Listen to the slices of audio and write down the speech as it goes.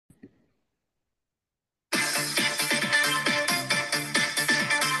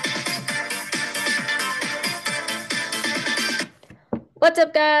What's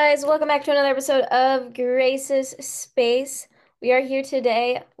up, guys? Welcome back to another episode of Grace's Space. We are here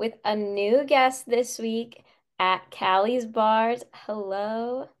today with a new guest this week at Callie's Bars.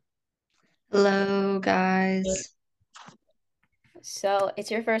 Hello. Hello, guys. So, it's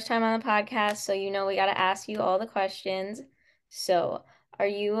your first time on the podcast, so we got to ask you all the questions. So, are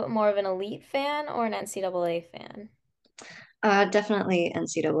you more of an Elite fan or an NCAA fan? Definitely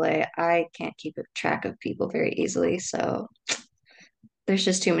NCAA. I can't keep a track of people very easily, so there's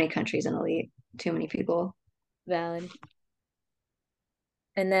just too many countries in Elite, too many people. Valid.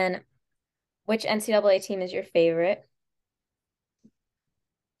 And then, which NCAA team is your favorite?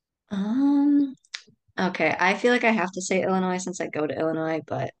 Um, okay, I feel like I have to say Illinois since I go to Illinois,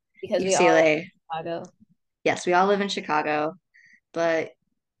 but Because we all live UCLA, in Chicago. yes, we all live in Chicago, but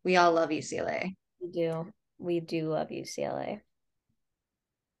we all love UCLA. We do. We do love UCLA.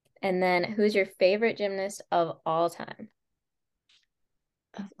 And then who's your favorite gymnast of all time?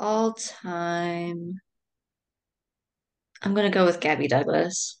 Of all time, I'm gonna go with Gabby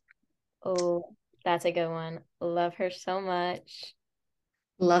Douglas. Oh, that's a good one. Love her so much.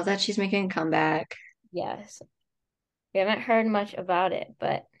 Love that she's making a comeback, Yes. We haven't heard much about it,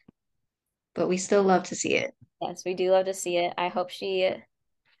 but but we still love to see it. yes, we do love to see it. I hope she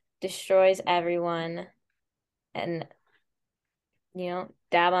destroys everyone and,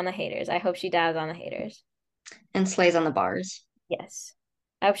 dab on the haters. I hope she dabs on the haters. And slays on the bars. Yes.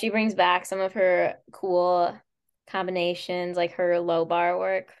 I hope she brings back some of her cool combinations, like her low bar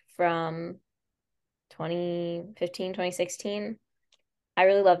work from 2015, 2016. I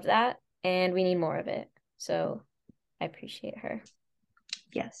really loved that, and we need more of it. So I appreciate her.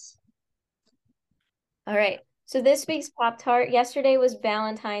 Yes. All right. So this week's Pop Tart, yesterday was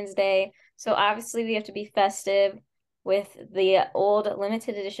Valentine's Day. So obviously we have to be festive with the old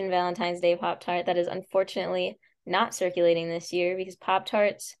limited edition Valentine's Day Pop Tart that is unfortunately not circulating this year because Pop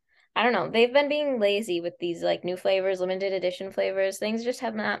Tarts, I don't know, they've been being lazy with these like new flavors, limited edition flavors. Things just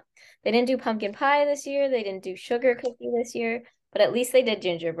have not, they didn't do pumpkin pie this year, they didn't do sugar cookie this year, but at least they did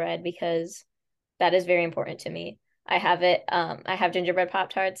gingerbread because that is very important to me. I have gingerbread Pop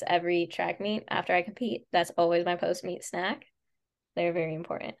Tarts every track meet after I compete. That's always my post meet snack. They're very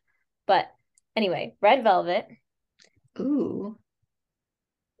important. But anyway, red velvet. Ooh,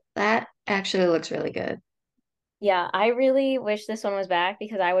 that actually looks really good. Yeah, I really wish this one was back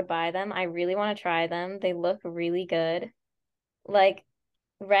because I would buy them. I really want to try them. They look really good. Like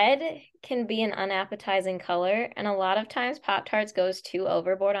red can be an unappetizing color, and a lot of times Pop Tarts goes too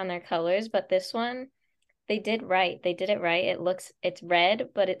overboard on their colors, but this one they did right. They did it right. It's red,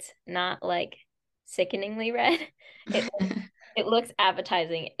 but it's not like sickeningly red. It it looks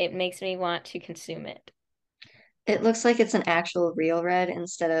appetizing. It makes me want to consume it. It looks like it's an actual real red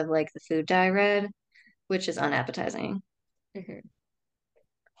instead of like the food dye red, which is unappetizing. Hmm.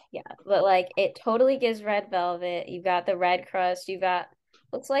 Yeah, but like it totally gives red velvet. You got the red crust. You got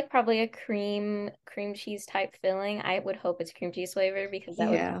looks like probably a cream cheese type filling. I would hope it's cream cheese flavor because that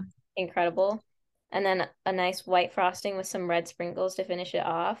would be Yeah. incredible. And then a nice white frosting with some red sprinkles to finish it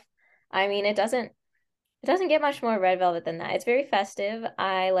off. I mean, it doesn't get much more red velvet than that. It's very festive.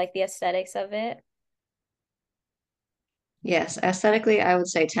 I like the aesthetics of it. Yes. Aesthetically, I would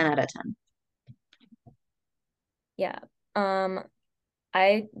say 10 out of 10. Yeah. Um,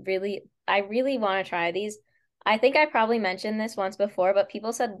 I really want to try these. I think I probably mentioned this once before, but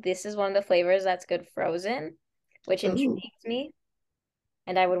people said this is one of the flavors that's good frozen, which Ooh, intrigues me,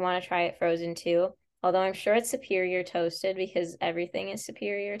 and I would want to try it frozen too. Although I'm sure it's superior toasted because everything is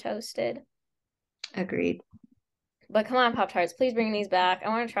superior toasted. agreed. But come on, Pop Tarts, please bring these back. I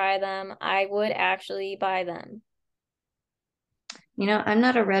want to try them. I would actually buy them. I'm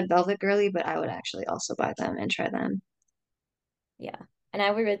not a red velvet girly, but I would actually also buy them and try them. Yeah. And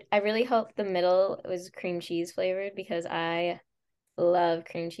I really hope the middle was cream cheese flavored because I love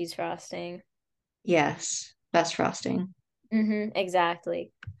cream cheese frosting. Yes. Best frosting.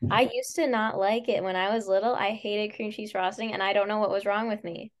 Exactly. I used to not like it when I was little. I hated cream cheese frosting and I don't know what was wrong with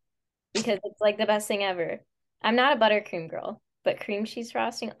me because it's like the best thing ever. I'm not a buttercream girl, but cream cheese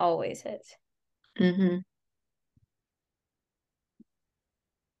frosting always hits. Hmm.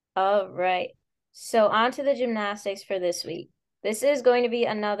 All right. So on to the gymnastics for this week. This is going to be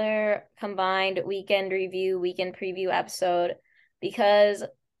another combined weekend review, weekend preview episode because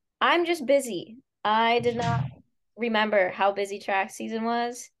I'm just busy. I did not remember how busy track season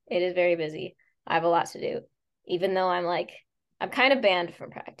was. It is very busy. I have a lot to do, even though I'm kind of banned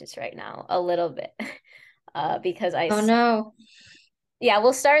from practice right now, a little bit. Oh no. Yeah,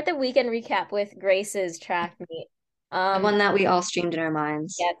 we'll start the weekend recap with Grace's track meet. The one that we all streamed in our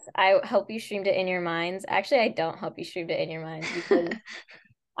minds. Yes, I hope you streamed it in your minds. Actually, I don't hope you streamed it in your minds because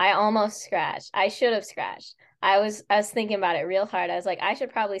I almost scratched. I should have scratched. I was thinking about it real hard. I was like, I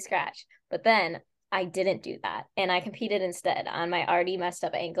should probably scratch. But then I didn't do that. And I competed instead on my already messed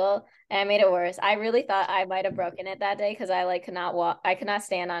up ankle. And I made it worse. I really thought I might have broken it that day because I like could not walk. I could not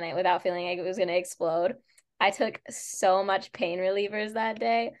stand on it without feeling like it was gonna explode. I took so much pain relievers that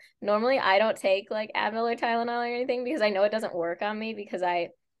day. Normally I don't take like Advil or Tylenol or anything because I know it doesn't work on me because I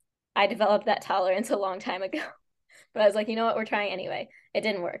developed that tolerance a long time ago. But I was like, you know what? We're trying anyway. It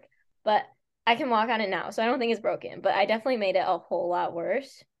didn't work. But I can walk on it now. So I don't think it's broken. But I definitely made it a whole lot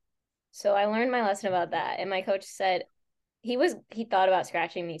worse. So I learned my lesson about that. And my coach said he thought about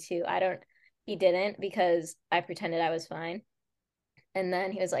scratching me too. He didn't because I pretended I was fine. And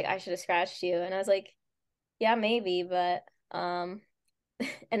then he was like, I should have scratched you. And I was like, yeah, maybe, but and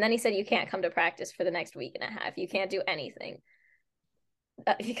then he said you can't come to practice for the next week and a half. You can't do anything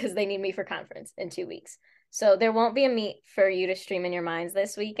because they need me for conference in 2 weeks. So there won't be a meet for you to stream in your minds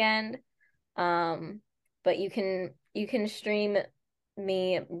this weekend. But you can stream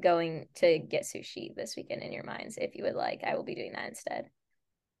me going to get sushi this weekend in your minds if you would like. I will be doing that instead.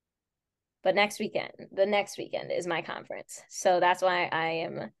 But the next weekend is my conference. So that's why I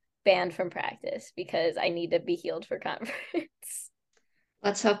am banned from practice because I need to be healed for conference.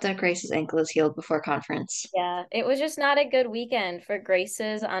 Let's hope that Grace's ankle is healed before conference. Yeah, it was just not a good weekend for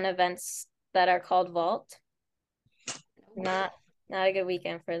Graces on events that are called vault. Not not a good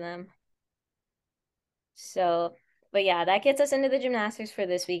weekend for them. So, but yeah, that gets us into the gymnastics for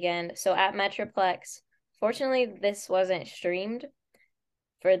this weekend. So at Metroplex, fortunately, this wasn't streamed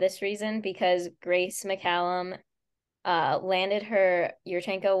for this reason because Grace McCallum landed her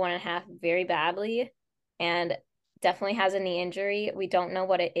Yurchenko 1.5 very badly and definitely has a knee injury. We don't know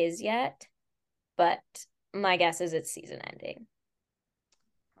what it is yet, but my guess is it's season ending.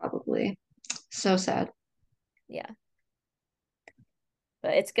 Probably. So sad. Yeah.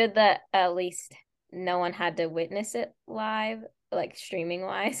 But it's good that at least no one had to witness it live, like streaming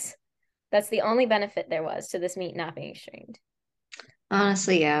wise. That's the only benefit there was to this meet not being streamed.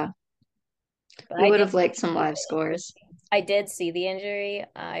 Honestly, yeah. But We would have liked some live scores. I did see the injury.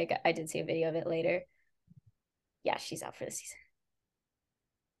 I did see a video of it later. Yeah, she's out for the season.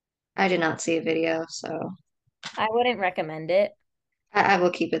 I did not see a video, so I wouldn't recommend it. I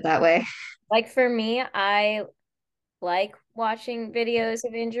will keep it that way. Like for me, I like watching videos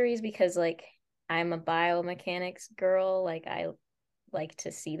of injuries because like I'm a biomechanics girl. Like I like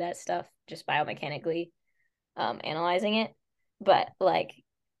to see that stuff just biomechanically analyzing it. But like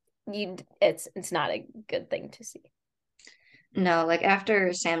it's not a good thing to see. No, like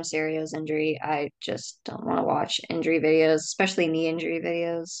after Sam Serio's injury, I just don't want to watch injury videos, especially knee injury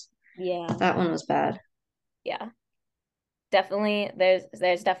videos. Yeah. That one was bad. Yeah. Definitely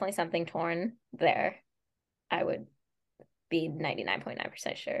there's definitely something torn there. I would be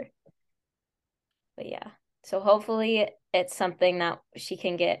 99.9% sure. But yeah. So hopefully it's something that she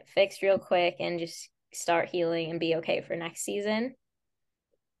can get fixed real quick and just start healing and be okay for next season.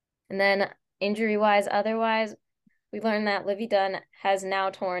 And then injury wise, otherwise, we learned that Livy Dunn has now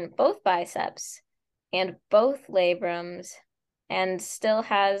torn both biceps and both labrums and still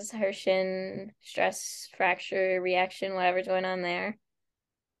has her shin stress fracture reaction, whatever's going on there.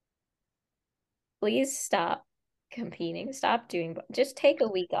 Please stop competing. Stop doing, just take a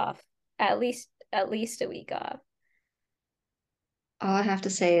week off. At least a week off. All I have to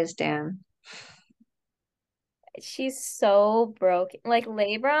say is damn. She's so broken. Like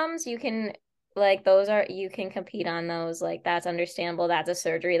labrums, you can like those are you can compete on those. Like that's understandable. That's a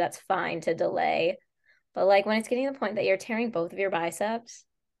surgery. That's fine to delay. But like when it's getting to the point that you're tearing both of your biceps,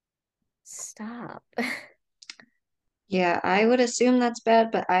 stop. Yeah, I would assume that's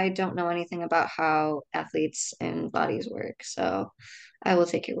bad, but I don't know anything about how athletes and bodies work, so I will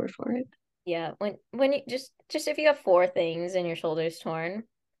take your word for it. Yeah, when you just if you have four things and your shoulders torn,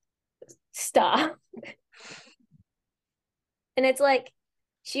 stop. And it's like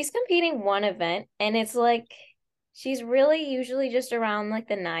she's competing one event and it's like she's really usually just around like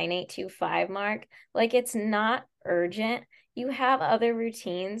the 9825 mark. Like it's not urgent. You have other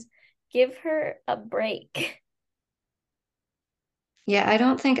routines. Give her a break. Yeah, I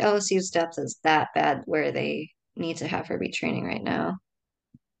don't think LSU's depth is that bad where they need to have her be training right now.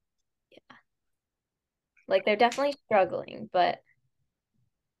 Like they're definitely struggling, but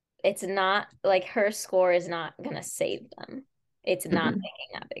it's not like her score is not gonna save them. It's not Mm-mm. making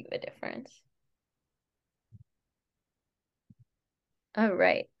that big of a difference. All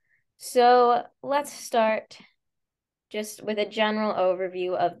right. So let's start just with a general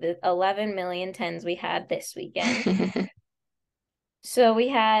overview of the 11 million tens we had this weekend. So we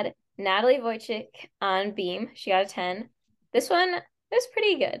had Natalie Wojcik on beam. She got a 10. This one was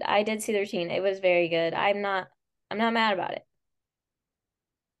pretty good. I did see the routine. It was very good. I'm not mad about it.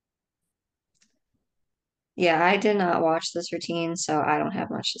 Yeah, I did not watch this routine, so I don't have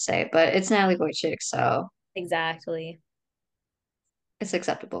much to say, but it's Natalie Wojcik, so Exactly. it's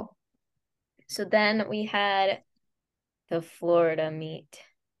acceptable. So then we had the Florida meet.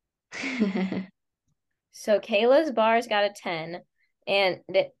 So Kayla's bars got a 10, and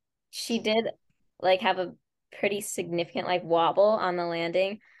she did like have a pretty significant like wobble on the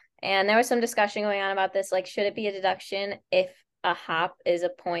landing. And there was some discussion going on about this, like should it be a deduction if a hop is a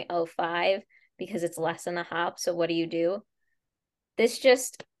 0.05 because it's less than a hop? So what do you do? This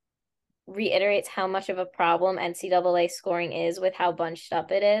just reiterates how much of a problem NCAA scoring is with how bunched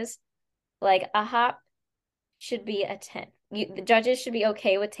up it is. Like a hop should be a 10. The judges should be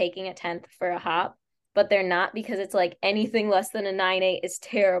okay with taking a 10th for a hop, but they're not because it's like anything less than a 9.8 is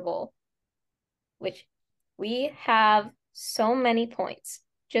terrible, which we have so many points.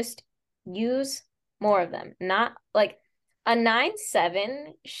 Just use more of them. Not like a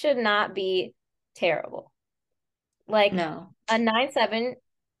 9.7 should not be terrible. Like No. a 9.7,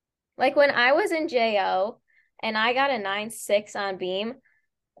 like when I was in JO and I got a 9.6 on beam,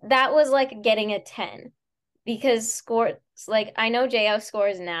 that was like getting a 10 because scores like I know JO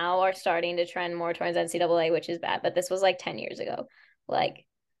scores now are starting to trend more towards NCAA, which is bad, but this was like 10 years ago. Like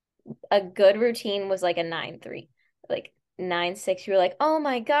a good routine was like a 9.3, like 9.6. You were like, oh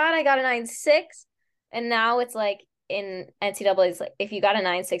my God, I got a 9.6. And now it's like in NCAA, it's like if you got a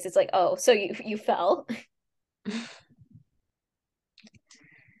 9.6, it's like, oh, so you fell.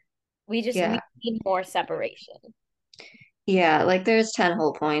 We Yeah. need more separation. Yeah, like there's 10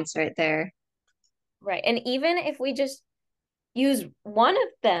 whole points right there. Right. And even if we just use one of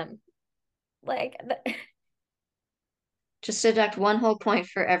them, like Just deduct one whole point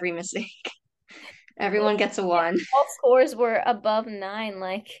for every mistake. Everyone gets a one. all scores were above 9,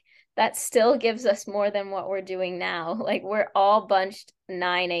 like that still gives us more than what we're doing now. Like we're all bunched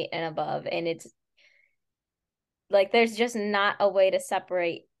 9.8 and above, and it's like there's just not a way to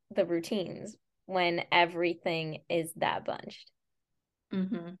separate the routines when everything is that bunched.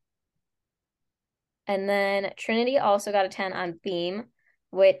 Hmm. And then Trinity also got a 10 on beam,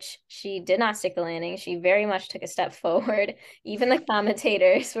 which she did not stick the landing. She very much took a step forward. Even the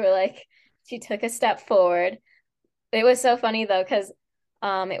commentators were like, she took a step forward. It was so funny though, because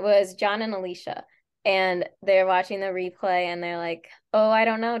it was John and Alicia, and they're watching the replay and they're like, oh, I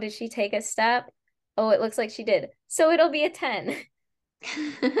don't know. Did she take a step? Oh, it looks like she did. So it'll be a 10.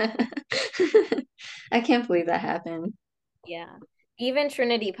 I can't believe that happened. Yeah. Even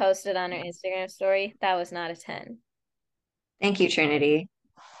Trinity posted on her Instagram story, that was not a 10. Thank you, Trinity.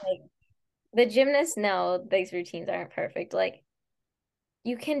 Like the gymnasts know these routines aren't perfect. Like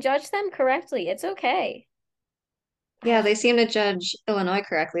you can judge them correctly. It's okay. Yeah, they seem to judge Illinois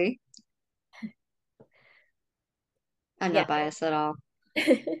correctly. I'm Yeah. not biased at all.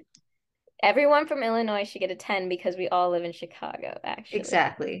 Everyone from Illinois should get a 10 because we all live in Chicago, actually.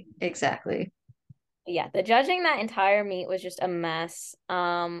 Exactly. Exactly. Yeah, the judging that entire meet was just a mess.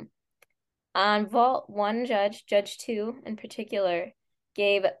 On vault, one judge, Judge two in particular,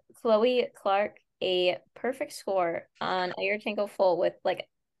 gave Chloe Clark a perfect score on a Yurchenko full with like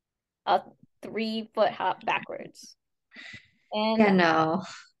a 3 foot hop backwards. Yeah, And no.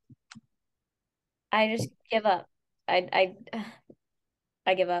 I just give up. I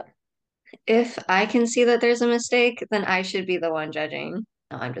give up. If I can see that there's a mistake, then I should be the one judging.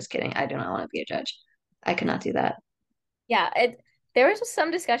 No, I'm just kidding. I do not want to be a judge. I could not do that. Yeah, there was just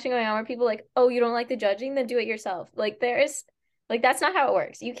some discussion going on where people like, oh, you don't like the judging, then do it yourself. Like there is like that's not how it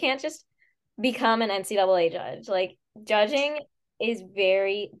works. You can't just become an NCAA judge. Like judging is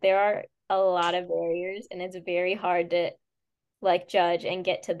there are a lot of barriers and it's very hard to like judge and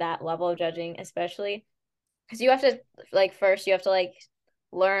get to that level of judging, especially because you have to like first you have to like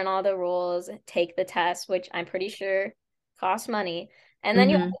learn all the rules, take the test, which I'm pretty sure costs money. And then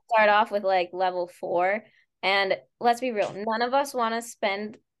you have Hmm. to start off with like level 4. And let's be real, none of us want to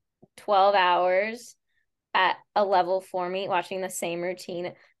spend 12 hours at a level 4 meet watching the same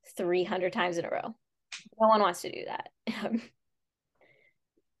routine 300 times in a row. No one wants to do that.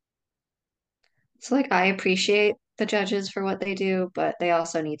 So, like, I appreciate the judges for what they do, but they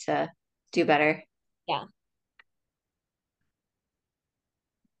also need to do better. Yeah.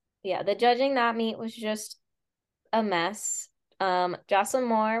 Yeah. The judging that meet was just a mess. Jocelyn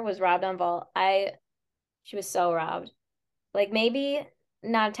Moore was robbed on vault. She was so robbed. Like maybe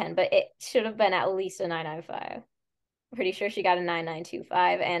not a 10, but it should have been at least a 9 out of 5. Pretty sure she got a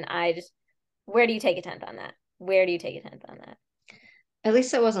 9925. And I just, where do you take a 10th on that? Where do you take a 10th on that? At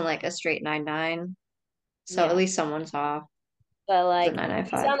least it wasn't like a straight 9-9. So at Yeah. least someone's off But the like, based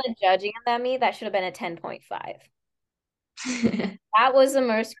 995. on the judging of that meet, that should have been a 10.5. That was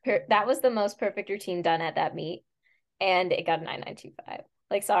the most perfect routine done at that meet, and it got a 9925.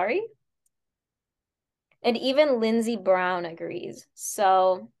 Like, sorry. And even Lindsey Brown agrees.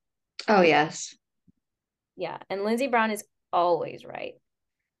 So, Oh, yes. yeah, and Lindsey Brown is always right.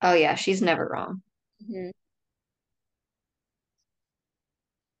 Oh, yeah. She's never wrong. Mhm.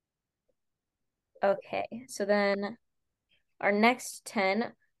 Okay, so then our next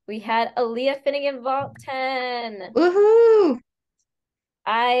 10, we had Aaliyah Finnegan vault 10. Woohoo!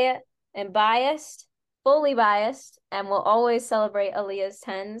 I am biased, fully biased, and will always celebrate Aaliyah's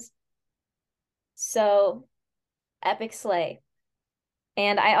 10s. So, epic slay.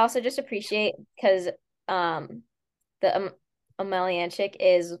 And I also just appreciate because the Amelianchik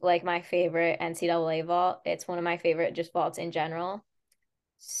is like my favorite NCAA vault. It's one of my favorite just vaults in general.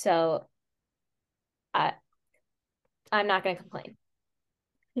 So I I'm not gonna complain.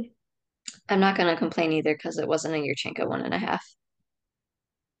 I'm not going to complain either because it wasn't a Yurchenko 1.5.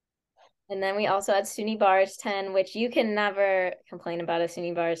 And then we also had Suni Bars 10, which you can never complain about a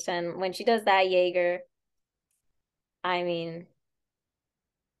Suni Bars 10. When she does that Jaeger, I mean,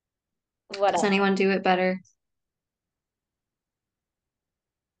 what Does else? anyone do it better?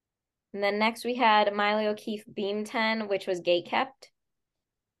 And then next we had Miley O'Keefe Beam 10, which was gate kept,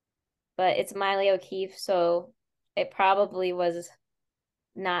 but it's Miley O'Keefe, so it probably was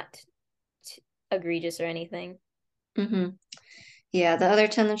not egregious or anything. Hmm. Yeah, the other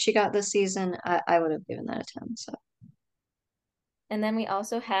 10 that she got this season, I would have given that a 10. So And then we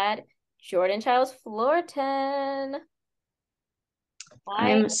also had Jordan Childs floor 10.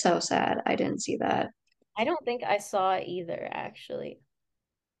 I I'm so sad I didn't see that. I don't think I saw it either, actually.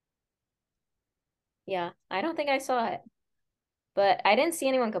 Yeah, I don't think I saw it, but I didn't see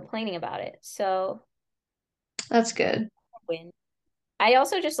anyone complaining about it. So That's good. win. I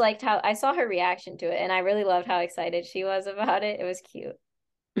also just liked how I saw her reaction to it, and I really loved how excited she was about it. It was cute.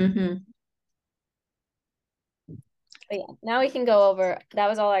 Hmm. But yeah, now we can go over. That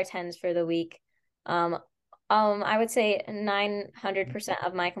was all our tens for the week. Um, I would say 900%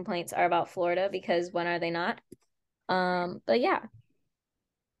 of my complaints are about Florida because when are they not? But yeah,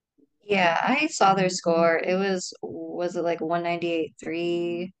 Yeah, I saw their score. Was it like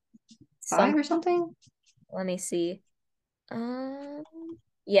 198.35 some or something? let me see. Um,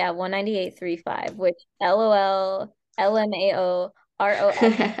 yeah, 198.35, which LOL, LMAO, ROL,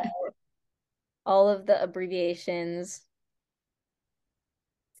 all of the abbreviations.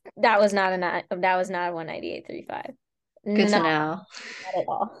 That was not a 198.35. Good to Not know. at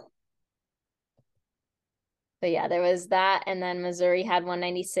all. But yeah, there was that, and then Missouri had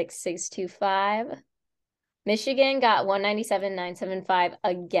 196.625. Michigan got 197.975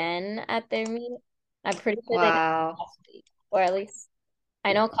 again at their meet. I'm pretty sure they did Wow. last week, or at least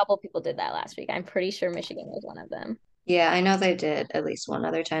I know a couple people did that last week. I'm pretty sure Michigan was one of them. Yeah, I know they did at least one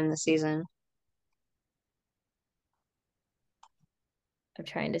other time this season. I'm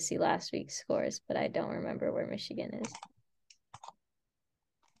trying to see last week's scores, but I don't remember where Michigan is.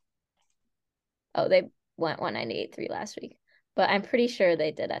 Oh, they went 198.3 last week, but I'm pretty sure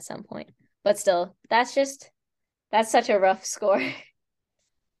they did at some point. But still, that's such a rough score.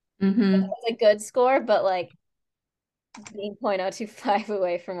 Hmm. It's a good score, but like being 0.025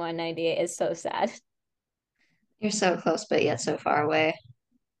 away from 198 is so sad. You're so close, but yet so far away.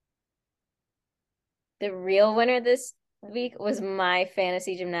 The real winner this week was my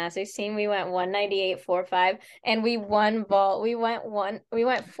fantasy gymnastics team. We went 198.45 and we won vault. We went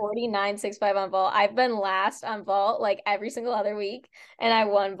 49.65 on vault. I've been last on vault like every single other week and I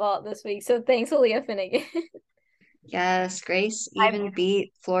won vault this week. So thanks, Aaliyah Finnegan. Yes, Grace I even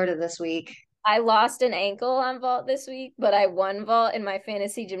beat Florida this week. I lost an ankle on vault this week, but I won vault in my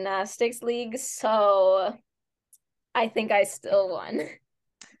fantasy gymnastics league, so I think I still won.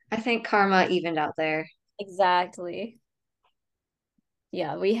 I think karma evened out there. Exactly.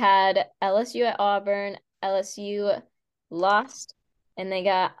 Yeah, we had LSU at Auburn. LSU lost and they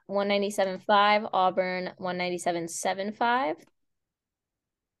got 197.5, Auburn 197.75.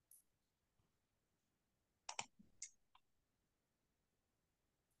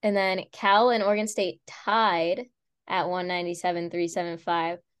 And then Cal and Oregon State tied at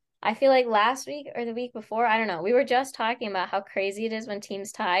 197.375. I feel like last week or the week before, I don't know, we were just talking about how crazy it is when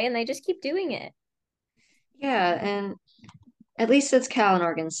teams tie and they just keep doing it. Yeah, and at least it's Cal and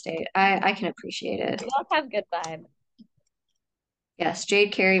Oregon State. I can appreciate it. We all have good vibe. Yes,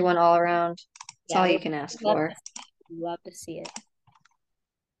 Jade Carey won all around. That's Yeah, all we you can ask love for. to see. Love to see it.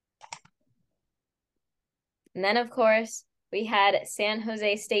 And then, of course, we had San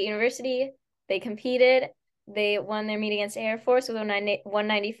Jose State University. They competed. They won their meet against Air Force with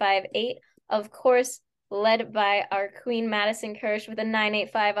 195.8. Of course, led by our Queen Madison Kirsch with a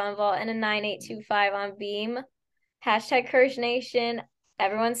 985 on vault and a 9825 on beam. Hashtag Kirsch Nation.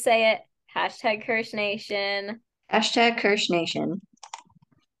 Everyone say it. Hashtag Kirsch Nation. Hashtag Kirsch Nation.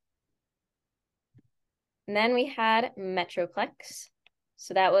 And then we had Metroplex.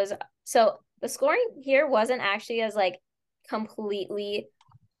 So that was the scoring here wasn't actually as like completely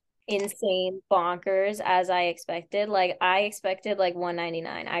insane bonkers as I expected. Like I expected like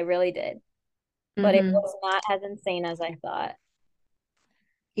 199. I really did. But it was not as insane as I thought.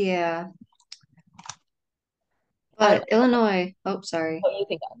 Yeah. But Illinois, oh, sorry. Oh, you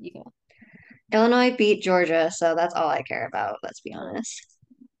can go. You can go. Illinois beat Georgia, so that's all I care about, let's be honest.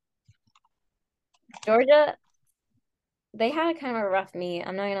 Georgia, they had kind of a rough meet.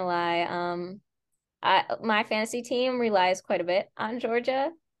 I'm not gonna lie. My fantasy team relies quite a bit on Georgia,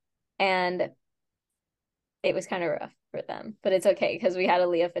 and it was kind of rough for them. But it's okay because we had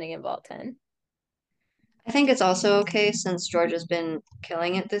Aaliyah Finnegan vault 10. I think it's also okay since Georgia's been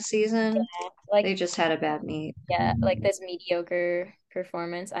killing it this season. Like They just had a bad meet. yeah, like this mediocre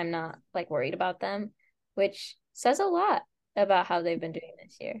performance, I'm not like worried about them, which says a lot about how they've been doing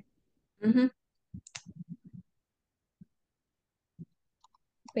this year. Mm-hmm.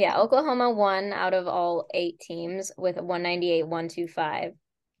 But yeah, Oklahoma won out of all 8 teams with 198, 125.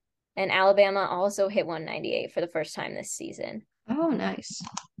 And Alabama also hit 198 for the first time this season. Oh, nice.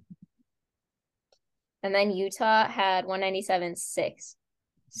 And then Utah had 197.6.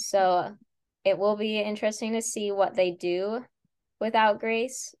 So it will be interesting to see what they do without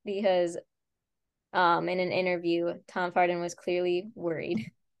Grace because in an interview, Tom Farden was clearly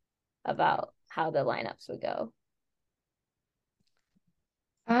worried about how the lineups would go.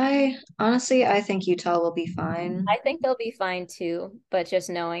 I think Utah will be fine. I think they'll be fine too, but just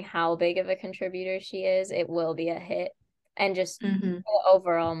knowing how big of a contributor she is, it will be a hit. And just Mm-hmm. the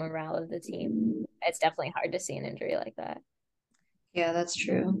overall morale of the team. It's definitely hard to see an injury like that. Yeah, that's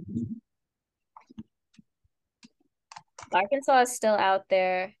true. Arkansas is still out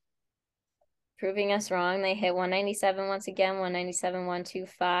there proving us wrong. They hit 197 once again, 197,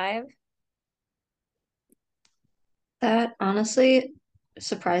 125. That honestly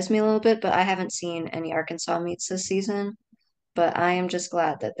surprised me a little bit, but I haven't seen any Arkansas meets this season. But I am just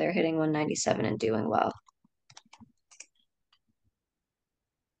glad that they're hitting 197 and doing well.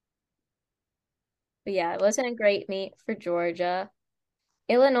 But yeah, it wasn't a great meet for Georgia.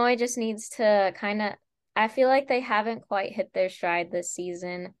 Illinois just needs to kind of, I feel like they haven't quite hit their stride this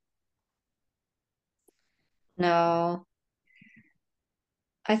season. No,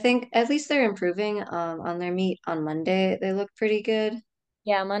 I think at least they're improving on their meet on Monday. They look pretty good.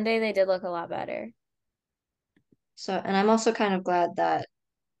 Yeah, Monday they did look a lot better. So, and I'm also kind of glad that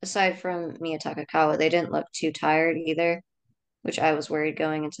aside from Mia Takakawa, they didn't look too tired either, which I was worried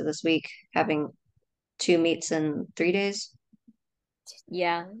going into this week, having 2 meets in 3 days.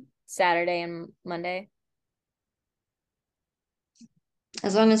 Yeah, Saturday and Monday.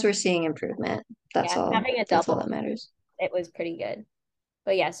 As long as we're seeing improvement, that's Yeah, all. having a That's all double, that matters. it was pretty good.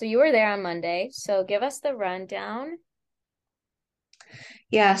 But yeah, so you were there on Monday. So give us the rundown.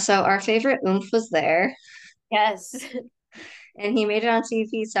 Yeah, so our favorite Oomph was there, Yes, and he made it on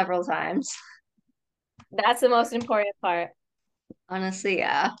TV several times. that's the most important part. Honestly,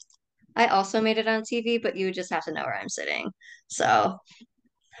 yeah. I also made it on TV, but you would just have to know where I'm sitting. So,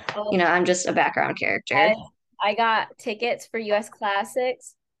 Oh, I'm just a background character. I, I got tickets for US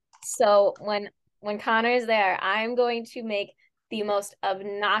Classics. So when Connor's there, I'm going to make the most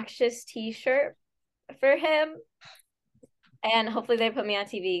obnoxious t-shirt for him. And hopefully they put me on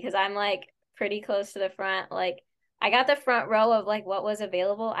TV because I'm like pretty close to the front. Like I got the front row of like what was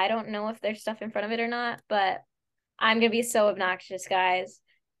available. I don't know if there's stuff in front of it or not, but I'm gonna be so obnoxious, guys.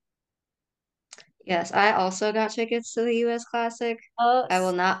 Yes, I also got tickets to the US Classic. Oh, I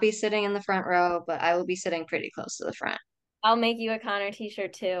will not be sitting in the front row, but I will be sitting pretty close to the front. I'll make you a Connor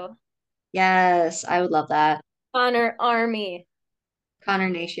t-shirt too. Yes, I would love that. Connor Army. Connor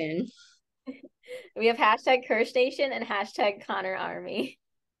Nation. We have hashtag Kirsch Nation and hashtag Connor Army.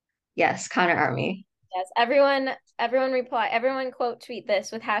 Yes, Connor Army. Yes, everyone quote tweet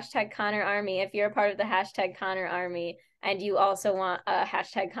this with hashtag Connor Army if you're a part of the hashtag Connor Army and you also want a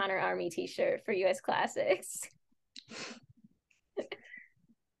hashtag Connor Army t-shirt for US Classics. Okay,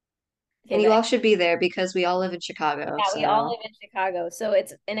 And but you all should be there because we all live in Chicago. yeah, we all So, live in Chicago, so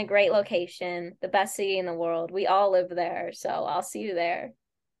it's in a great location, the best city in the world. We all live there, so I'll see you there.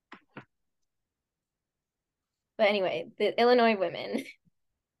 But anyway, the Illinois women.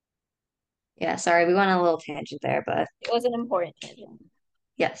 Yeah, sorry, we went on a little tangent there, but It was an important tangent.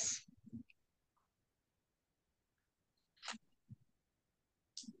 yes.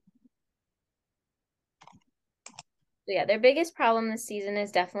 So yeah, their biggest problem this season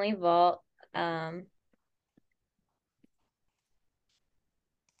is definitely vault. It's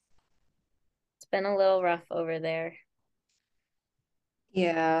been a little rough over there.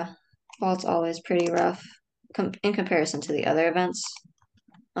 Yeah, vault's always pretty rough in comparison to the other events.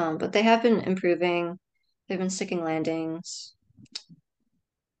 But they have been improving. They've been sticking landings.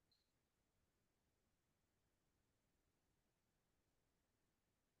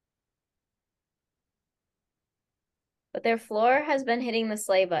 But their floor has been hitting the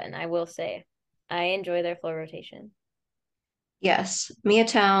sleigh button, I will say. I enjoy their floor rotation. Yes, Mia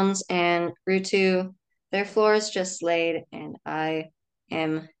Towns and Rutu, their floor is just laid, and I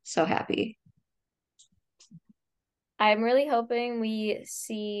am so happy. I'm really hoping we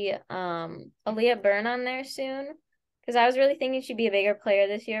see Aaliyah Byrne on there soon. Because I was really thinking she'd be a bigger player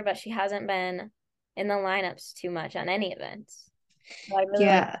this year, but she hasn't been in the lineups too much on any events. So I really like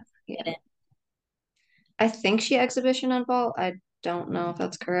Yeah, yeah. it. I think she exhibition on vault. I don't know if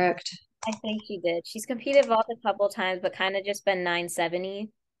that's correct. I think she did. She's competed vault a couple times, but kind of just been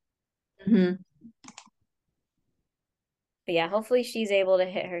 970. Hmm. But yeah, hopefully she's able to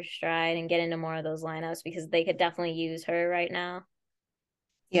hit her stride and get into more of those lineups because they could definitely use her right now.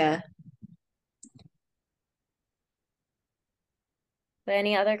 Yeah. But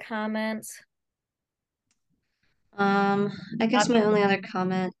any other comments? I guess my only other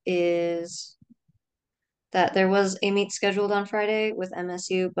comment is that there was a meet scheduled on Friday with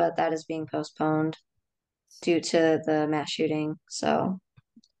MSU, but that is being postponed due to the mass shooting. So,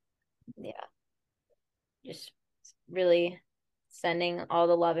 Yeah, just really sending all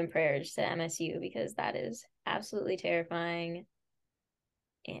the love and prayers to MSU because that is absolutely terrifying.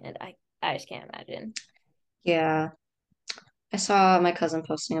 And I just can't imagine. yeah, I saw my cousin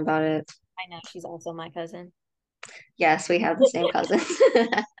posting about it. I know she's also my cousin. Yes, we have the same cousins.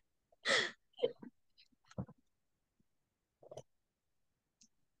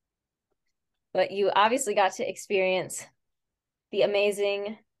 But you obviously got to experience the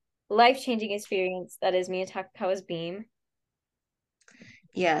amazing, life-changing experience that is Mia Takakawa's beam.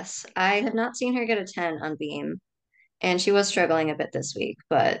 Yes, I have not seen her get a 10 on beam, and she was struggling a bit this week,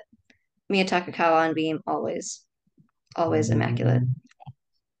 but Mia Takakawa on beam always, always immaculate.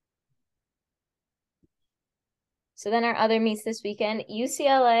 So then our other meets this weekend,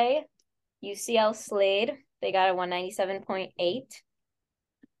 UCLA, UCL Slade. They got a 197.8.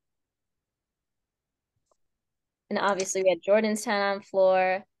 And obviously we had Jordanstown on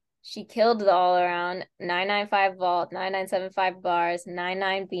floor. She killed the all around 995 vault, 9975 bars,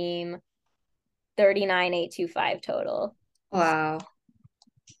 99 beam, 39825 total. Wow,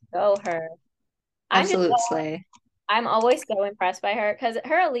 Go her. I'm just absolute slay. I'm always so impressed by her because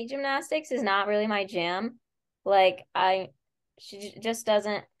her elite gymnastics is not really my jam. Like she just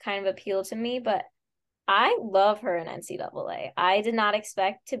doesn't kind of appeal to me, but I love her in NCAA. I did not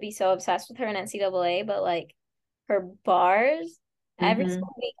expect to be so obsessed with her in NCAA, but like her bars, every Hmm.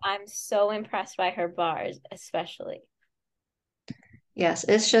 single week, I'm so impressed by her bars, especially. Yes,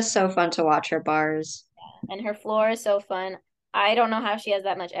 it's just so fun to watch her bars. And her floor is so fun. I don't know how she has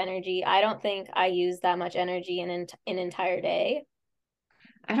that much energy. I don't think I use that much energy in an entire day.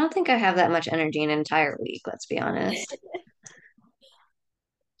 I don't think I have that much energy an entire week, let's be honest.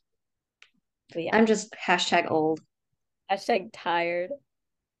 But yeah, I'm just hashtag old. hashtag tired.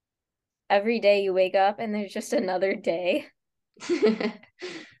 Every day you wake up and there's just another day.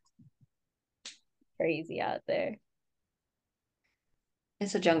 Crazy out there.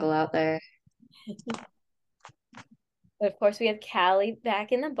 It's a jungle out there. But of course, we have Callie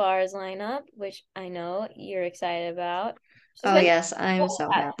back in the bars lineup, which I know you're excited about. She's Oh, been yes, I'm so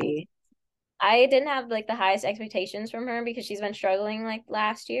happy. I didn't have like the highest expectations from her because she's been struggling like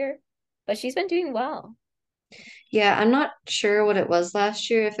last year, but she's been doing well. Yeah, I'm not sure what it was last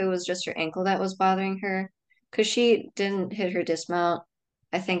year, if it was just her ankle that was bothering her, because she didn't hit her dismount,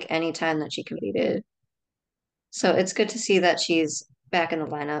 I think, any time that she competed. So it's good to see that she's back in the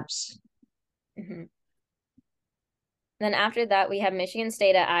lineups. Mhm. Then after that, we have Michigan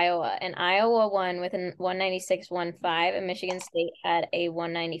State at Iowa, and Iowa won with a 196.15, and Michigan State had a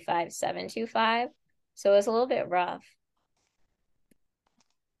 195.725. So it was a little bit rough.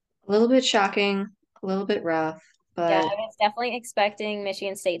 A little bit shocking, a little bit rough, Yeah, I but was definitely expecting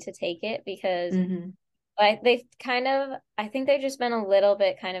Michigan State to take it because mhm. they've kind of, I think they've just been a little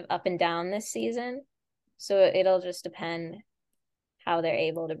bit kind of up and down this season. So it'll just depend how they're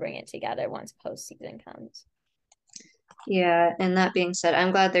able to bring it together once postseason comes. Yeah, and that being said,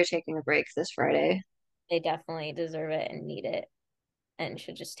 I'm glad they're taking a break this Friday. They definitely deserve it and need it and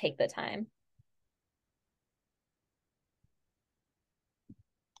should just take the time.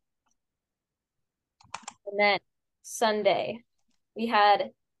 And then Sunday, we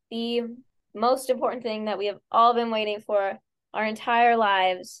had the most important thing that we have all been waiting for our entire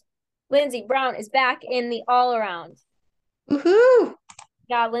lives. Lindsey Brown is back in the all around. Woohoo!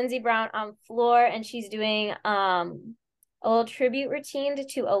 Got Lindsey Brown on floor and she's doing a little tribute routine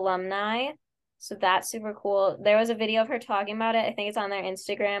to alumni. So that's super cool. There was a video of her talking about it. I think it's on their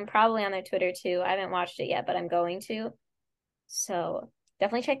Instagram, probably on their Twitter too. I haven't watched it yet, but I'm going to. So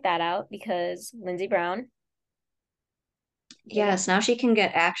definitely check that out because Lindsey Brown. Yes, now she can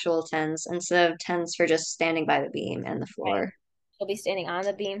get actual tens instead of tens for just standing by the beam and the Right. floor. She'll be standing on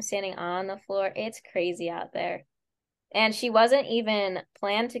the beam, standing on the floor. It's crazy out there. And she wasn't even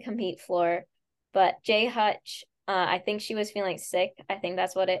planned to compete floor, but Jay Hutch, I think she was feeling sick. I think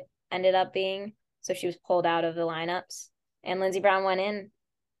that's what it ended up being. So she was pulled out of the lineups. And Lindsey Brown went in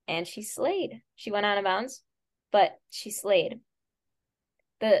and she slayed. She went out of bounds, but she slayed.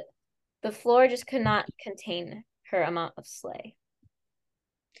 The the floor just could not contain her amount of slay.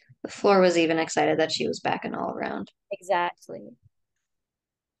 The floor was even excited that she was back and all around. Exactly.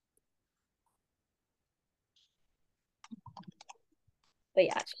 But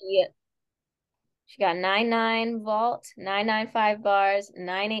yeah, she got 9-9 vault, 995 bars,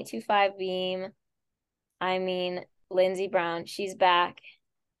 9825 beam. I mean, Lindsey Brown, she's back.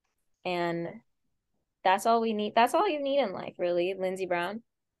 And that's all we need. That's all you need in life, really, Lindsey Brown.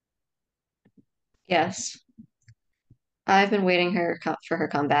 Yes, I've been waiting for her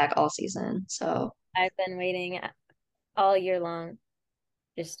comeback all season. So, I've been waiting all year long.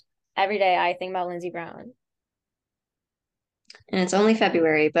 Just every day I think about Lindsey Brown. and it's only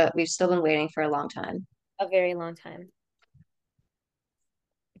February, but we've still been waiting for a long time. A very long time.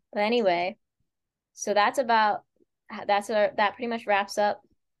 But anyway, so that pretty much wraps up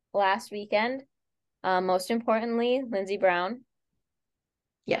last weekend. Most importantly, Lindsey Brown.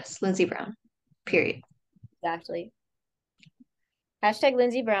 Yes, Lindsey Brown. Period. Exactly. Hashtag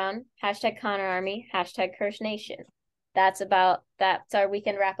Lindsey Brown, hashtag Connor Army, hashtag Kirsch Nation. That's our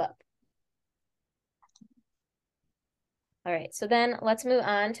weekend wrap up. All right, so then let's move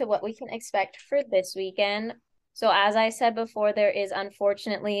on to what we can expect for this weekend. So as I said before, there is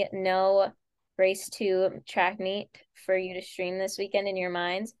unfortunately no race to track meet for you to stream this weekend in your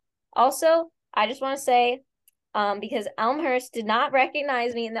minds. Also, I just want to say, because Elmhurst did not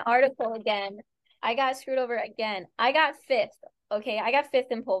recognize me in the article again, I got screwed over again. I got fifth. Okay, I got fifth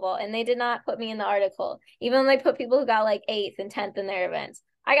in pole vault, and they did not put me in the article, even though they put people who got like eighth and 10th in their events.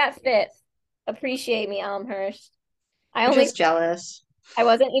 I got fifth. Appreciate me, Elmhurst. I You're only just jealous. I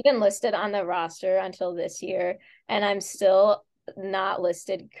wasn't even listed on the roster until this year, and I'm still not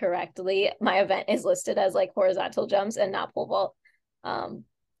listed correctly. My event is listed as like horizontal jumps and not pole vault. Um,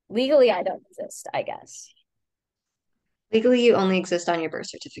 Legally, I don't exist, I guess. Legally, you only exist on your birth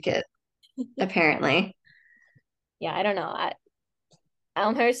certificate, apparently. Yeah, I don't know.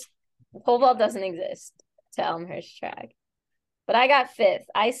 Elmhurst pole vault doesn't exist to Elmhurst track, but I got fifth.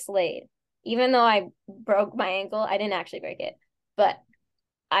 I slayed, even though I broke my ankle. I didn't actually break it, but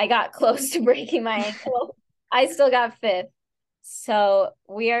I got close to breaking my ankle. I still got fifth. So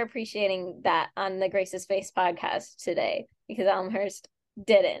we are appreciating that on the Grace's Face podcast today because Elmhurst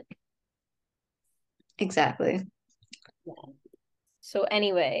didn't. Exactly. Yeah. So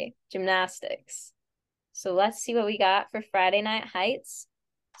anyway, gymnastics. So let's see what we got for Friday Night Heights.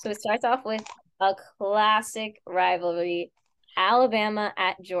 So it starts off with a classic rivalry, Alabama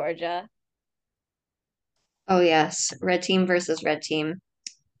at Georgia. Oh, yes. Red team versus red team.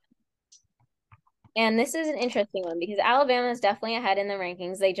 And this is an interesting one because Alabama is definitely ahead in the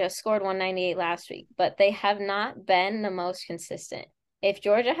rankings. They just scored 198 last week, but they have not been the most consistent. If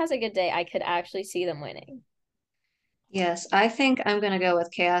Georgia has a good day, I could actually see them winning. Yes, I think I'm going to go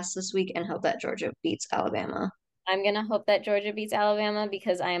with chaos this week and hope that Georgia beats Alabama. I'm going to hope that Georgia beats Alabama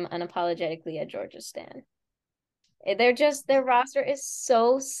because I am unapologetically a Georgia stan. Their roster is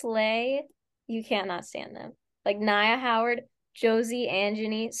so slay. You cannot stand them. Like Nia Howard, Josie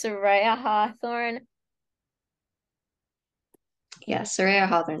Angeny, Soraya Hawthorne. Yeah, Soraya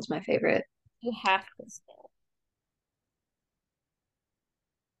Hawthorne's my favorite. You have to stand.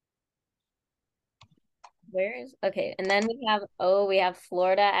 Where is okay? And then we have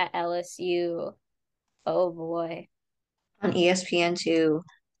Florida at LSU. Oh boy. On ESPN2.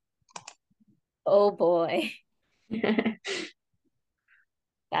 Oh boy. That's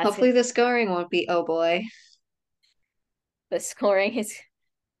Hopefully the scoring won't be oh boy. the scoring is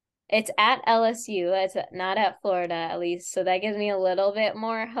It's at LSU. It's not at Florida, at least. So that gives me a little bit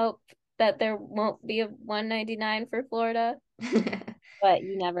more hope that there won't be a 199 for Florida, but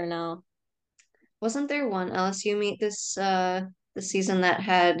you never know. Wasn't there one LSU meet this season that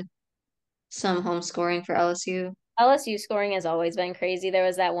had some home scoring for LSU? LSU scoring has always been crazy. There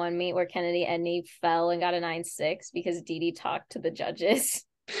was that one meet where Kennedy Edney fell and got a 9-6 because Didi talked to the judges.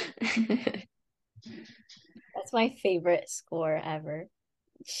 That's my favorite score ever.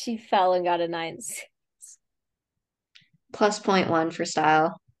 She fell and got a 9-6. Plus point one for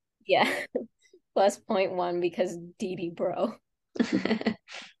style. Yeah. Plus point one because Didi bro.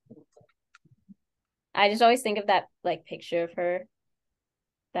 I just always think of that like picture of her.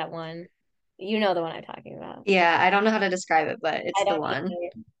 That one. You know the one I'm talking about. Yeah, I don't know how to describe it, but I it's the don't one.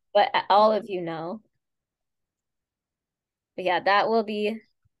 either, but all of you know. But yeah, that will be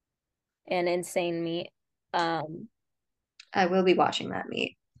an insane meet. Um, I will be watching that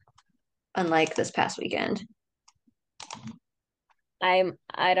meet, unlike this past weekend.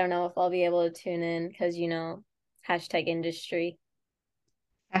 I don't know if I'll be able to tune in because hashtag industry.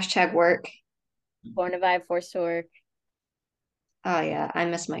 Hashtag work. Born to Vibe, forced to work. Oh yeah, I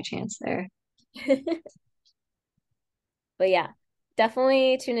missed my chance there. But yeah,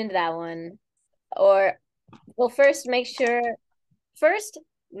 definitely tune into that one. Or well, first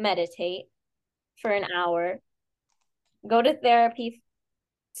meditate for an hour. Go to therapy,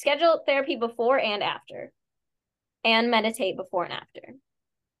 schedule therapy before and after, and meditate before and after.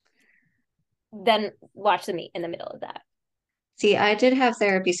 Then watch the meet in the middle of that. See, I did have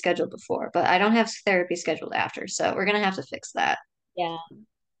therapy scheduled before, but I don't have therapy scheduled after, so we're gonna have to fix that. Yeah,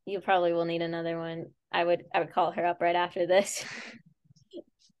 you probably will need another one. I would call her up right after this.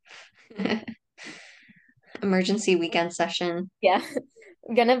 Emergency weekend session. Yeah.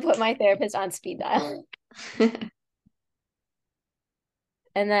 I'm gonna put my therapist on speed dial.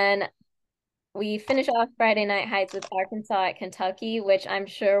 And then we finish off Friday Night Heights with Arkansas at Kentucky, which I'm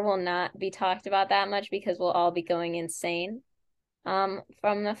sure will not be talked about that much because we'll all be going insane from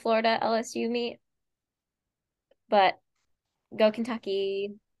the Florida LSU meet. But go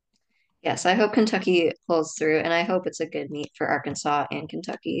Kentucky. Yes, I hope Kentucky pulls through, and I hope it's a good meet for Arkansas and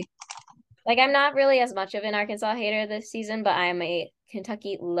Kentucky. Like I'm not really as much of an Arkansas hater this season, but I'm a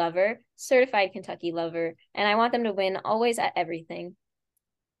Kentucky lover, certified Kentucky lover, and I want them to win always at everything.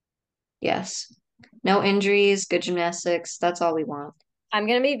 Yes. No injuries, good gymnastics. That's all we want. I'm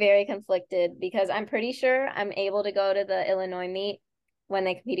gonna be very conflicted because I'm pretty sure I'm able to go to the Illinois meet when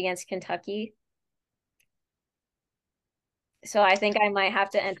they compete against Kentucky. So I think I might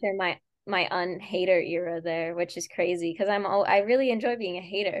have to enter my unhater era there, which is crazy because I really enjoy being a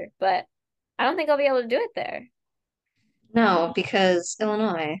hater, but I don't think I'll be able to do it there No, because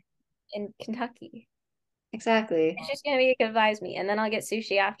Illinois. in Kentucky. Exactly. It's just gonna be good vibes me, and then I'll get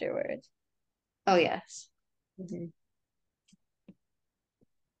sushi afterwards. Oh, yes. Mhm.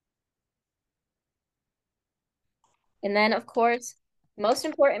 And then, of course, most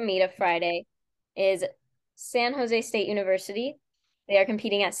important meet of Friday is San Jose State University. They are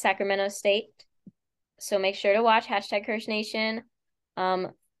competing at Sacramento State. So make sure to watch hashtag Kirsch Nation. Um,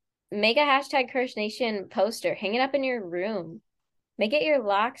 make a hashtag Kirsch Nation poster, hang it up in your room, make it your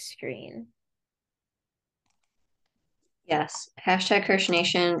lock screen. Yes. Hashtag Kirsch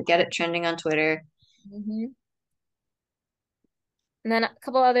Nation. Get it trending on Twitter. Mm-hmm. And then a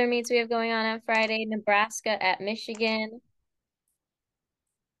couple other meets we have going on Friday, Nebraska at Michigan,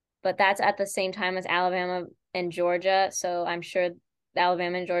 but that's at the same time as Alabama and Georgia. So I'm sure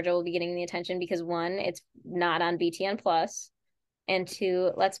Alabama and Georgia will be getting the attention because one, it's not on BTN Plus, and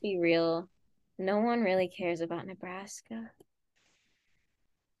two, let's be real, no one really cares about Nebraska.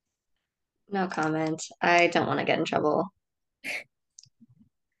 No comment. I don't want to get in trouble. I'm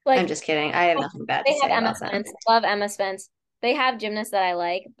Like just kidding. I have nothing bad to they have say Emma about them. Spence, love Emma Spence. They have gymnasts that I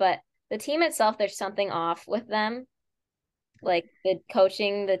like, but the team itself, there's something off with them. Like the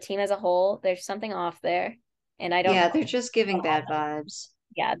coaching, the team as a whole, there's something off there. And I don't Yeah, know. they're just giving bad vibes.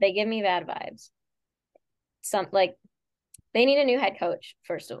 Yeah, they give me bad vibes. Some like they need a new head coach,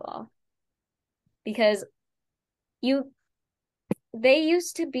 first of all, because you they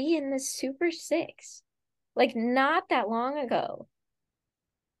used to be in the Super Six, like not that long ago.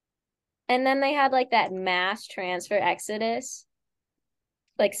 And then they had like that mass transfer exodus.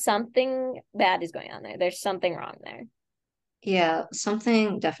 Like something bad is going on there. There's something wrong there. Yeah,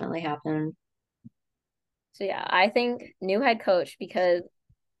 something definitely happened. So yeah, I think new head coach because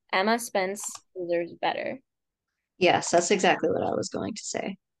Emma Spence deserves better. Yes, that's exactly what I was going to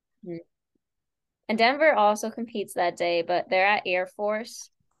say. Mhm. And Denver also competes that day, but they're at Air Force,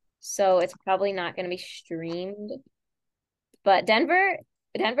 so it's probably not going to be streamed. But Denver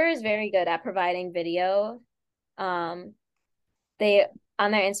Denver is very good at providing video. Um, they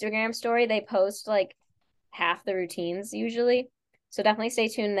on their Instagram story, they post like half the routines usually. So definitely stay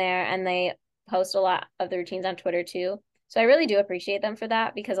tuned there. And they post a lot of the routines on Twitter too. So I really do appreciate them for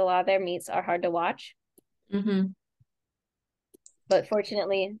that because a lot of their meets are hard to watch. Mm-hmm. But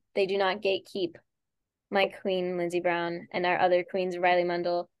fortunately, they do not gatekeep my queen, Lindsey Brown, and our other queens, Riley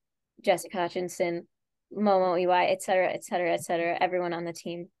Mundell, Jessica Hutchinson, Momo EY, et cetera, et cetera, et cetera, everyone on the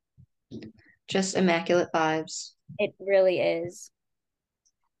team. Just immaculate vibes. It really is.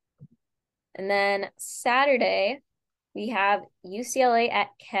 And then Saturday, we have UCLA at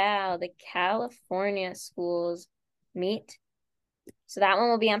Cal, the California schools meet. So that one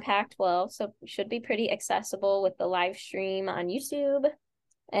will be on Pac-12, so should be pretty accessible with the live stream on YouTube.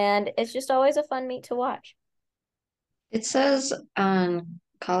 And it's just always a fun meet to watch. It says on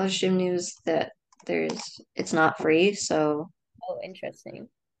College Gym News that it's not free, so Oh, interesting.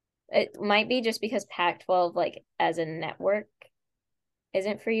 It might be just because Pac-12, like as a network,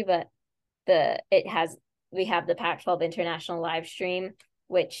 isn't free, but the it has we have the Pac-12 international live stream,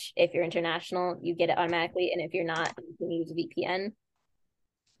 which if you're international, you get it automatically, and if you're not, you can use VPN.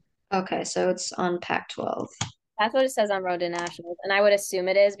 okay, so it's on Pac-12. That's what it says on Road to Nationals, and I would assume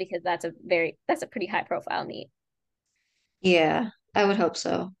it is because that's a pretty high profile meet. Yeah, I would hope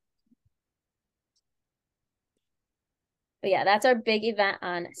so. But yeah, that's our big event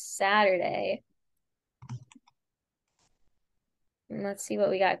on Saturday. And let's see what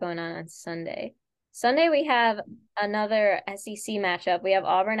we got going on Sunday. Sunday, we have another SEC matchup. We have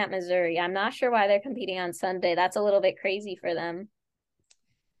Auburn at Missouri. I'm not sure why they're competing on Sunday. That's a little bit crazy for them.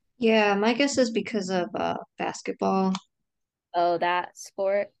 Yeah, my guess is because of basketball. Oh, that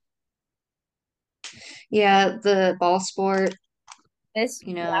sport. Yeah, the ball This sport,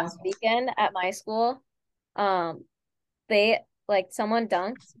 you know. last weekend at my school, um, they like someone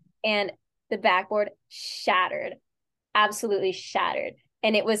dunked and the backboard shattered, absolutely shattered.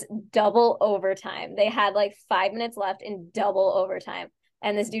 And it was double overtime. They had like 5 minutes left in double overtime.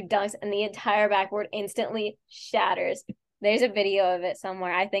 And this dude dunks and the entire backboard instantly shatters. There's a video of it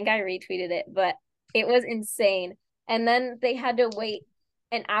somewhere. I think I retweeted it, but it was insane. And then they had to wait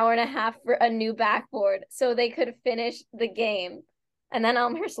an hour and a half for a new backboard so they could finish the game. And then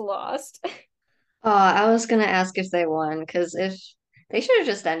Elmhurst lost. Oh, I was gonna ask if they won, because if they should have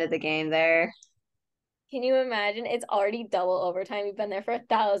just ended the game there. Can you imagine? It's already double overtime. We've been there for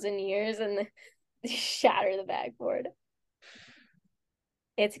 1,000 years and shatter the backboard.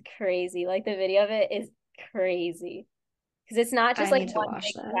 It's crazy. Like the video of it is crazy because it's not just I like need to one watch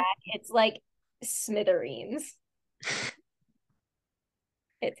big that. crack. It's like smithereens.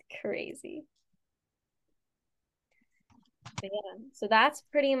 It's crazy. But yeah, so that's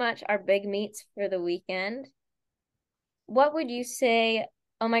pretty much our big meets for the weekend. What would you say?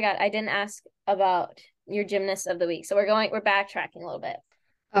 Oh my God, I didn't ask about your gymnast of the week. So we're backtracking a little bit.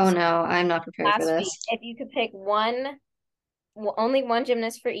 Oh So no, I'm not prepared for last this. week, if you could pick only one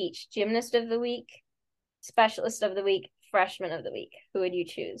gymnast for each, gymnast of the week, specialist of the week, freshman of the week, who would you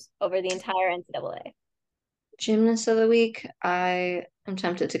choose over the entire NCAA? Gymnast of the week, I am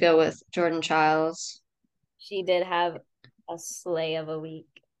tempted to go with Jordan Childs. She did have a slay of a week.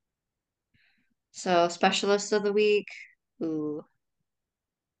 So specialist of the week, ooh.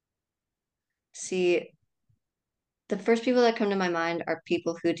 See, the first people that come to my mind are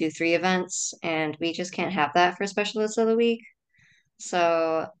people who do 3 events, and we just can't have that for specialist of the week.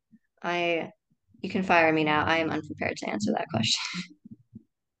 So I, you can fire me now. I am unprepared to answer that question.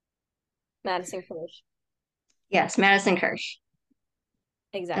 Madison Kirsch. Yes, Madison Kirsch.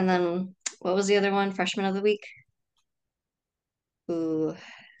 And Exactly. then what was the other one? Freshman of the week? Ooh,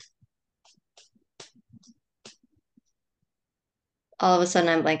 all of a sudden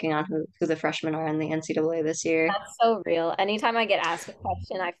I'm blanking on who the freshmen are in the NCAA this year. That's so real. Anytime I get asked a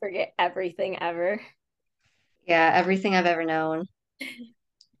question, I forget everything ever. Yeah, everything I've ever known.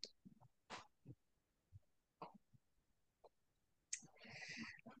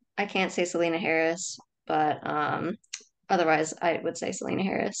 I can't say Selena Harris, but otherwise I would say Selena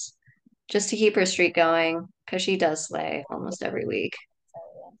Harris. Just to keep her streak going, because she does slay almost every week.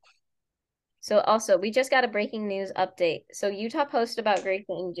 So also, we just got a breaking news update. So Utah posted about Grace's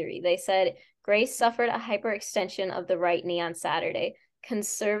injury. They said Grace suffered a hyperextension of the right knee on Saturday.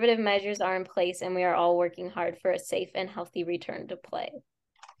 Conservative measures are in place, and we are all working hard for a safe and healthy return to play.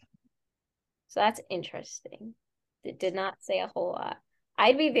 So that's interesting. It did not say a whole lot.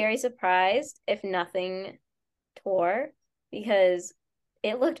 I'd be very surprised if nothing tore because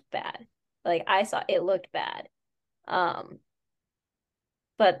it looked bad. Like I saw it looked bad. Um,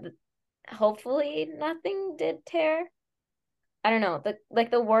 but hopefully nothing did tear. I don't know,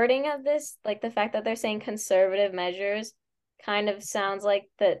 the wording of this, like the fact that they're saying conservative measures kind of sounds like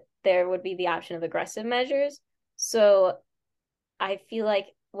that there would be the option of aggressive measures. So I feel like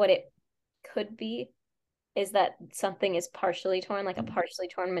what it could be is that something is partially torn, like a partially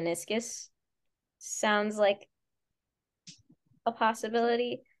torn meniscus sounds like a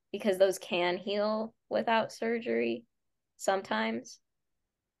possibility because those can heal without surgery sometimes.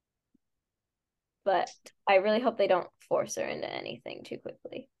 But I really hope they don't force her into anything too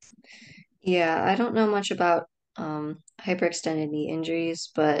quickly. Yeah, I don't know much about hyperextended knee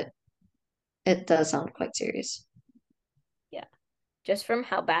injuries, but it does sound quite serious. Yeah. Just from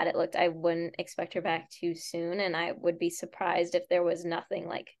how bad it looked, I wouldn't expect her back too soon. And I would be surprised if there was nothing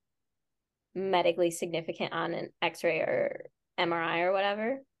like medically significant on an x-ray or MRI or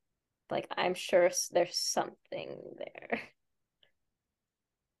whatever. Like, I'm sure there's something there.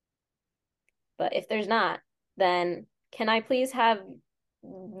 But if there's not, then can I please have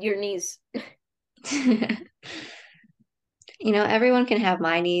your knees? Everyone can have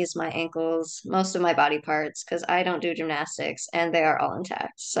my knees, my ankles, most of my body parts because I don't do gymnastics and they are all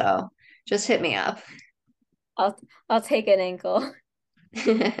intact. So just hit me up. I'll I'll take an ankle.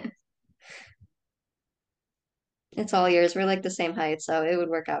 It's all yours. We're like the same height, so it would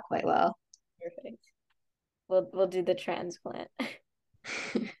work out quite well. Perfect. We'll do the transplant.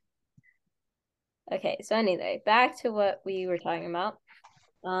 Okay, so anyway, back to what we were talking about.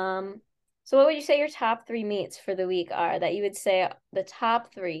 Um, so what would you say your top three meets for the week are that you would say the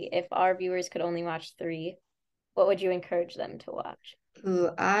top three, if our viewers could only watch three, what would you encourage them to watch? Ooh,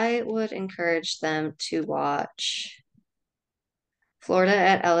 I would encourage them to watch Florida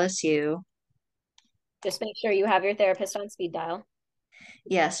at LSU. Just make sure you have your therapist on speed dial.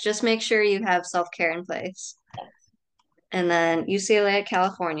 Yes, just make sure you have self-care in place. Yes. And then UCLA at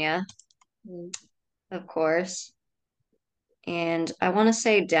California, Mm. of course. And I want to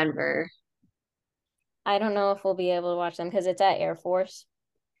say Denver. I don't know if we'll be able to watch them because it's at Air Force,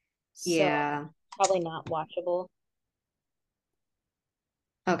 so Yeah. probably not watchable.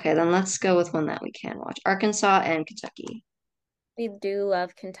 Okay, then let's go with one that we can watch. Arkansas and Kentucky. We do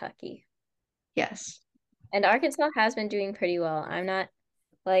love Kentucky. Yes. And Arkansas has been doing pretty well. I'm not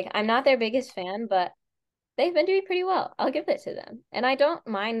their biggest fan, but they've been doing pretty well. I'll give it to them. And I don't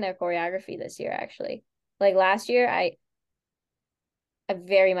mind their choreography this year, actually. Like last year, I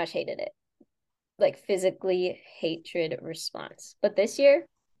very much hated it. Like physically hatred response. But this year,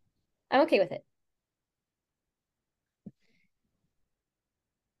 I'm okay with it.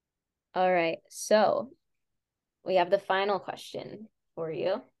 All right. So we have the final question for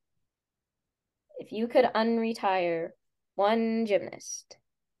you. If you could unretire one gymnast,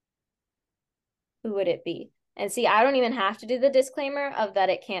 who would it be? And see, I don't even have to do the disclaimer of that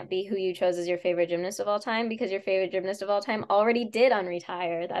it can't be who you chose as your favorite gymnast of all time because your favorite gymnast of all time already did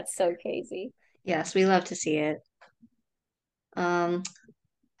unretire. That's so crazy. Yes, we love to see it. Um,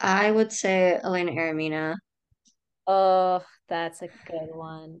 I would say Elena Aramina. Oh, that's a good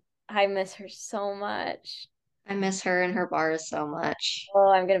one. I miss her so much. I miss her and her bars so much.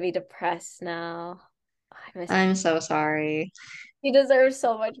 Oh, I'm gonna be depressed now. I miss her. I'm so sorry. She deserves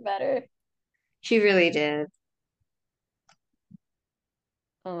so much better. She really did.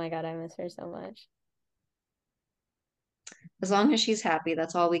 Oh my God, I miss her so much. As long as she's happy,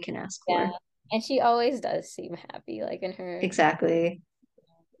 that's all we can ask Yeah. for. And she always does seem happy, like in her Exactly.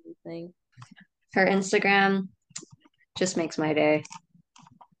 thing. Her Instagram just makes my day.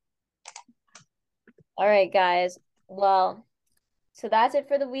 All right, guys. Well, so that's it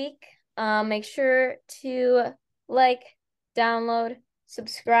for the week. Make sure to like, download,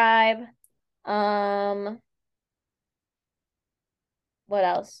 subscribe. Um, what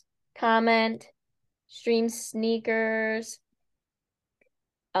else? Comment, stream sneakers.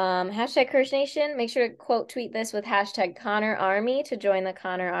 Hashtag Kirsch Nation. Make sure to quote tweet this with hashtag Connor Army to join the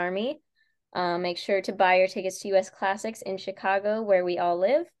Connor Army. Make sure to buy your tickets to US Classics in Chicago, where we all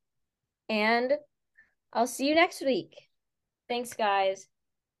live. And I'll see you next week. Thanks, guys.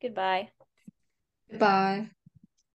 Goodbye. Goodbye.